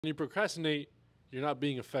When you procrastinate, you're not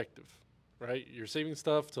being effective, right? You're saving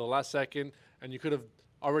stuff till the last second, and you could have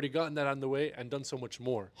already gotten that on the way and done so much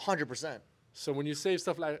more. 100%. So when you save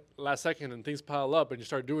stuff like last second and things pile up and you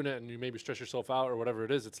start doing it and you maybe stress yourself out or whatever it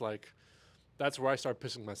is, it's like, that's where I start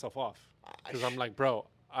pissing myself off. Because I'm like, bro,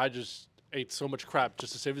 I just ate so much crap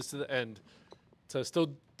just to save this to the end. I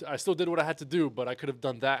still did what I had to do, but I could have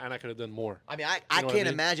done that and I could have done more. I mean, I can't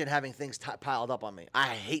imagine having things piled up on me. I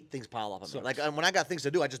hate things piled up on me. Like when I got things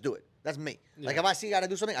to do, I just do it. That's me. Yeah. Like if I see I got to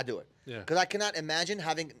do something, I do it. Yeah. Because I cannot imagine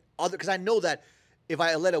having because I know that if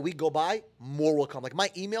I let a week go by, more will come. Like my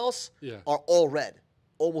emails are all read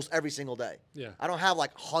almost every single day. Yeah. I don't have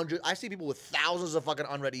like hundreds. I see people with thousands of fucking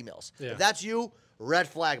unread emails. Yeah. If that's you, red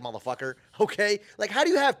flag, motherfucker. Okay? Like how do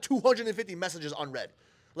you have 250 messages unread?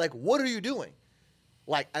 Like what are you doing?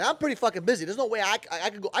 Like, and I'm pretty fucking busy. There's no way I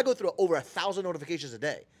could go. I go through over 1,000 notifications a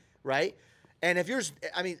day, right? And if you're,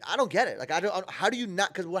 I mean, I don't get it. Like, how do you not?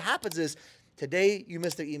 Because what happens is, today you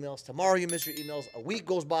miss their emails, tomorrow you miss your emails, a week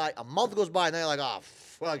goes by, a month goes by, and then you're like, oh,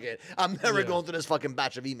 fuck it, I'm never going through this fucking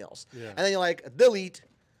batch of emails. Yeah. And then you're like, delete.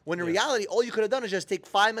 When in reality, all you could have done is just take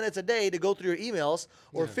 5 minutes a day to go through your emails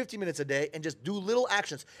or 50 minutes a day and just do little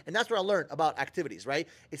actions. And that's what I learned about activities, right?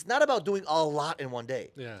 It's not about doing a lot in one day.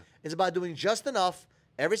 Yeah. It's about doing just enough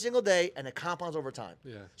every single day, and it compounds over time.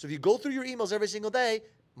 Yeah. So if you go through your emails every single day,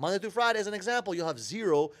 Monday through Friday as an example, you'll have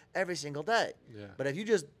 0 every single day. Yeah. But if you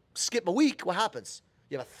just skip a week, what happens?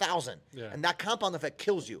 You have 1,000. Yeah. And that compound effect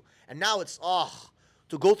kills you. And now it's,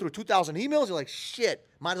 to go through 2,000 emails, you're like, shit,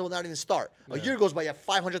 might as well not even start. A year goes by, you have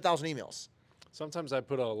 500,000 emails. Sometimes I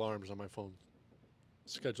put alarms on my phone,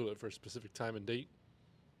 schedule it for a specific time and date,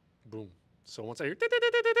 boom. So once I hear,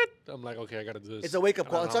 I'm like, okay, I got to do this. It's a wake-up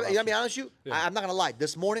call. You got to be honest with you? Yeah. I'm not going to lie.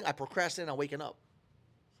 This morning, I procrastinated on waking up.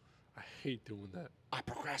 I hate doing that. I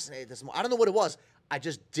procrastinated this morning. I don't know what it was. I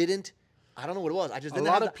just didn't. I don't know what it was. I just didn't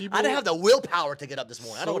have I didn't have the willpower to get up this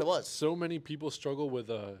morning. I don't know what it was. So many people struggle with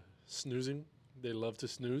snoozing. They love to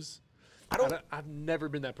snooze. I've never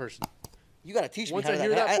been that person. You got to teach me how to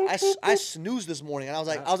do that. I snoozed this morning, and I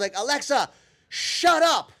was like, Alexa, shut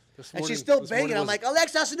up. And she's still banging. I'm like,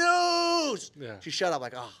 Alexa, snooze. Yeah. She shut up.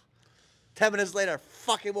 Like, 10 minutes later,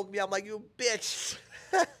 fucking woke me up. I'm like, you bitch.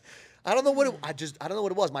 I don't know what I don't know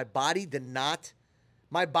what it was. My body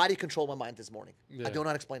controlled my mind this morning. Yeah. I don't know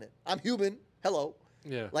how to explain it. I'm human. Hello.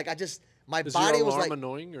 Yeah. Like my body was like. Is your alarm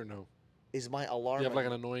annoying or no? Is my alarm? Do you have like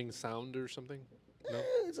an annoying sound or something? No.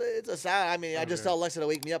 It's a sound. I mean, I just tell Alexa to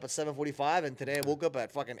wake me up at 7:45, and today I woke up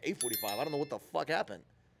at fucking 8:45. I don't know what the fuck happened.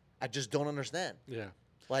 I just don't understand. Yeah.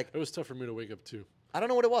 Like it was tough for me to wake up too. I don't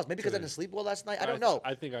know what it was. Maybe because I didn't sleep well last night. I don't know.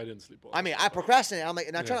 I think I didn't sleep well. I mean, I procrastinated. I'm like,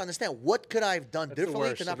 and I'm trying to understand what could I have done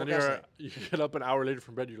differently to not procrastinate. You get up an hour later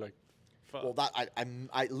from bed. You're like, fuck. Well,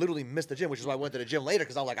 I literally missed the gym, which is why I went to the gym later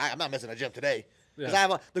because I'm like, I'm not missing the gym today.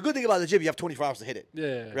 Because the good thing about the gym, you have 24 hours to hit it.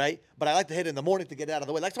 Yeah. Right? But I like to hit it in the morning to get it out of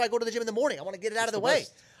the way. That's why I go to the gym in the morning. I want to get it out of the way.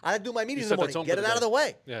 I like to do my meetings in the morning, get it out of the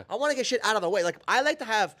way. Yeah. I want to get shit out of the way. Like I like to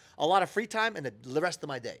have a lot of free time and the rest of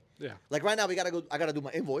my day. Yeah. Like right now, I gotta do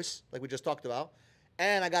my invoice, like we just talked about,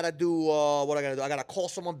 and I gotta do what I gotta do. I gotta call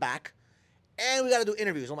someone back, and we gotta do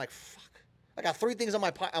interviews. I'm like, fuck. I got 3 things on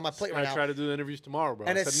my plate right now. I try to do the interviews tomorrow, bro.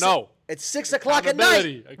 And I said no. It's 6 o'clock at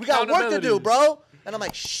night. We got work to do, bro. And I'm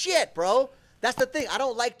like, shit, bro. That's the thing. I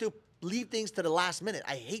don't like to leave things to the last minute.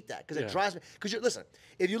 I hate that because it drives me. Because listen,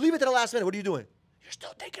 if you leave it to the last minute, what are you doing? You're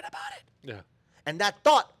still thinking about it. Yeah. And that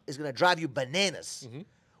thought is going to drive you bananas. Mm-hmm.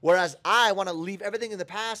 Whereas I want to leave everything in the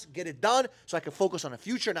past, get it done, so I can focus on the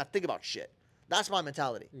future and not think about shit. That's my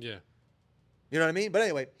mentality. Yeah. You know what I mean? But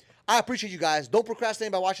anyway, I appreciate you guys. Don't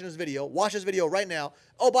procrastinate by watching this video. Watch this video right now.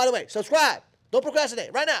 Oh, by the way, subscribe. Don't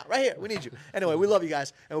procrastinate. Right now. Right here. We need you. Anyway, we love you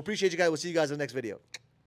guys. And we appreciate you guys. We'll see you guys in the next video.